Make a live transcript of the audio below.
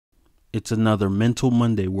It's another mental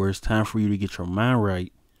Monday where it's time for you to get your mind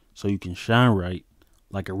right so you can shine right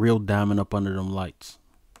like a real diamond up under them lights.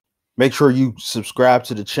 Make sure you subscribe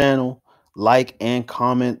to the channel, like and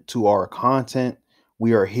comment to our content.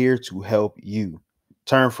 We are here to help you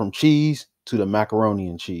turn from cheese to the macaroni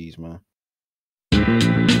and cheese, man.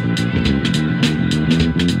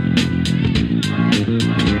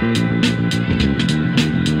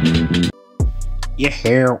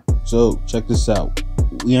 Yeah. So check this out.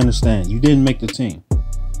 We understand you didn't make the team,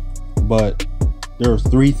 but there are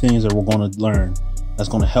 3 things that we're going to learn that's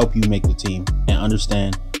going to help you make the team and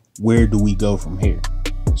understand where do we go from here.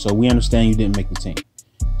 So we understand you didn't make the team.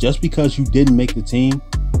 Just because you didn't make the team,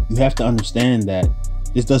 you have to understand that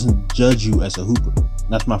this doesn't judge you as a hooper.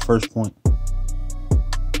 That's my first point.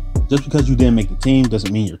 Just because you didn't make the team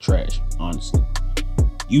doesn't mean you're trash, honestly.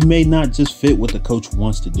 You may not just fit what the coach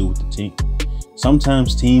wants to do with the team.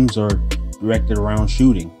 Sometimes teams are directed around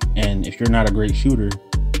shooting, and if you're not a great shooter,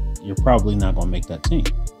 you're probably not going to make that team.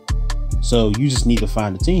 So you just need to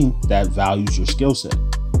find a team that values your skill set.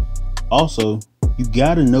 Also, you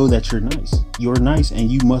got to know that you're nice. You're nice, and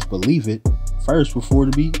you must believe it first before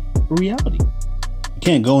it be a reality. You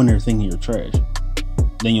can't go in there thinking you're trash.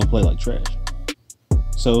 Then you'll play like trash.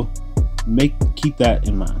 So keep that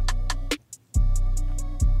in mind.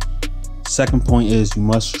 Second point is you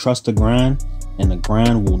must trust the grind, and the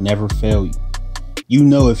grind will never fail you. You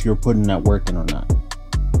know if you're putting that work in or not.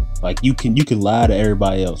 Like you can lie to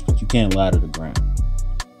everybody else, but you can't lie to the grind.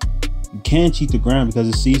 You can't cheat the grind because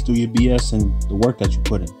it sees through your BS and the work that you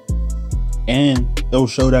put in. And it'll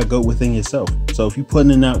show that go within yourself. So if you're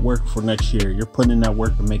putting in that work for next year, you're putting in that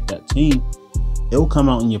work to make that team, it'll come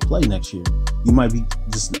out in your play next year. You might be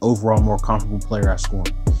just an overall more comfortable player at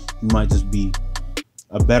scoring. You might just be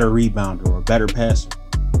a better rebounder or a better passer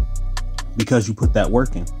because you put that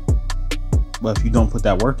work in. But if you don't put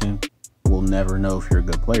that work in, we'll never know if you're a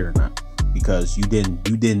good player or not, because you didn't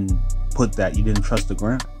trust the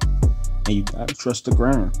grind. And you gotta trust the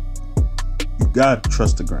grind. You gotta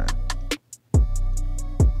trust the grind.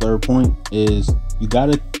 Third point is you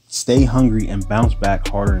gotta stay hungry and bounce back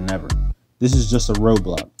harder than ever. This is just a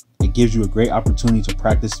roadblock. It gives you a great opportunity to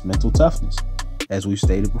practice mental toughness, as we've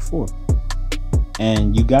stated before.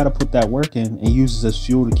 And you got to put that work in and use it as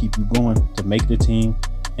fuel to keep you going, to make the team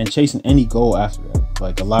and chasing any goal after that.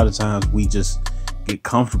 Like a lot of times we just get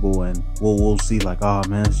comfortable and we'll see like, oh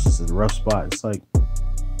man, it's just a rough spot. It's like,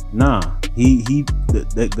 nah,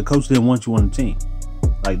 the coach didn't want you on the team.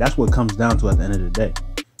 Like that's what it comes down to at the end of the day.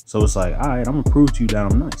 So it's like, all right, I'm gonna prove to you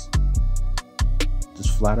that I'm nice.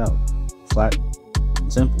 Just flat out, flat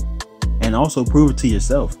and simple. And also prove it to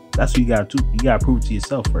yourself. That's what you gotta do. You gotta prove it to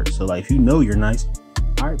yourself first. So like if you know you're nice,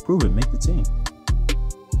 all right, prove it, make the team.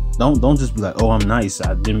 Don't just be like, oh, I'm nice,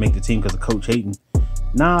 I didn't make the team because the coach hating.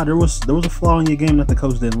 Nah, there was a flaw in your game that the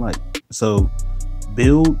coach didn't like. So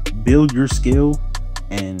build your skill,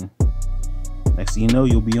 and next thing you know,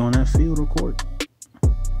 you'll be on that field or court.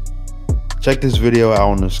 Check this video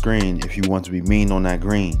out on the screen if you want to be mean on that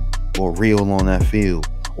green, or real on that field,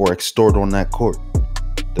 or extort on that court.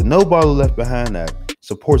 The No Baller Left Behind that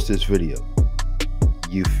supports this video.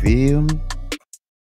 You feel me?